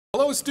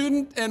Hello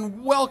student,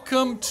 and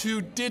welcome to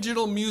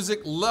Digital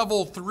Music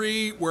Level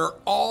 3, where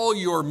all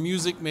your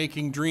music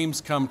making dreams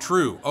come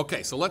true.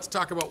 Okay, so let's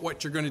talk about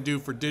what you're going to do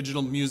for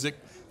Digital Music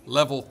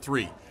Level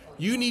 3.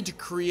 You need to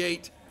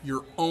create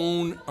your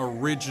own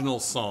original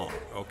song,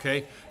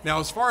 okay? Now,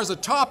 as far as a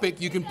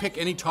topic, you can pick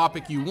any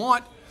topic you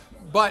want,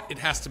 but it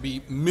has to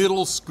be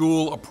middle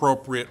school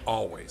appropriate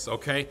always,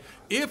 okay?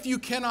 If you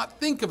cannot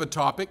think of a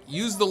topic,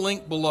 use the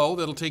link below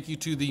that'll take you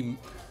to the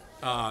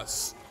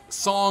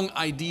song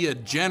idea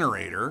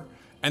generator,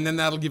 and then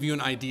that'll give you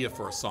an idea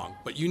for a song.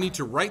 But you need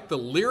to write the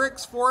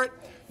lyrics for it.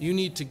 You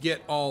need to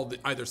get all the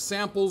either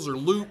samples or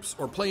loops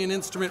or play an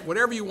instrument,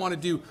 whatever you want to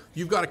do.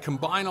 You've got to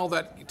combine all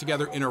that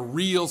together in a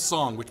real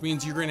song, which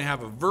means you're going to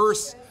have a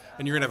verse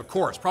and you're going to have a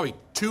chorus, probably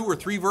 2 or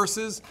 3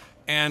 verses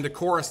and a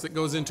chorus that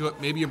goes into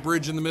it, maybe a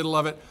bridge in the middle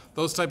of it,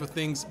 those type of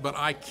things. But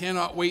I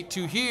cannot wait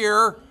to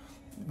hear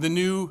the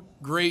new,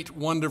 great,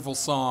 wonderful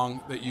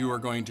song that you are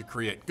going to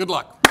create. Good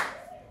luck.